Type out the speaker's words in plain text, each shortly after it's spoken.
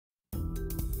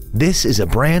This is a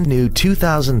brand new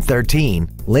 2013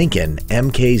 Lincoln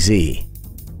MKZ.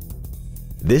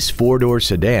 This four-door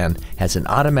sedan has an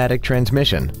automatic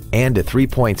transmission and a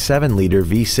 3.7-liter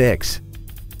V6.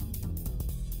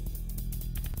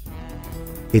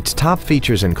 Its top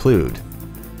features include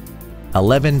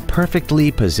 11 perfectly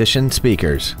positioned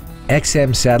speakers,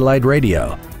 XM satellite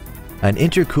radio, an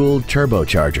intercooled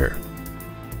turbocharger,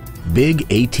 big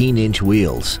 18-inch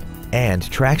wheels,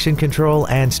 and traction control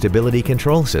and stability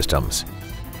control systems.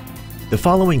 The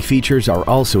following features are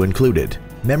also included: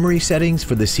 memory settings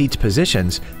for the seat's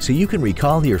positions so you can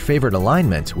recall your favorite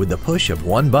alignment with the push of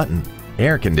one button,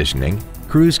 air conditioning,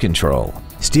 cruise control,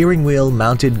 steering wheel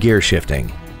mounted gear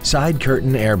shifting, side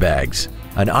curtain airbags,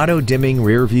 an auto-dimming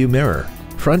rear-view mirror,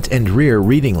 front and rear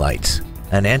reading lights,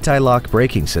 an anti-lock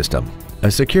braking system,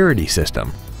 a security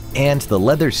system, and the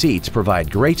leather seats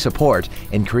provide great support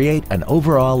and create an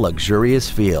overall luxurious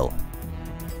feel.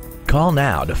 Call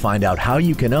now to find out how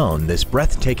you can own this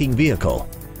breathtaking vehicle.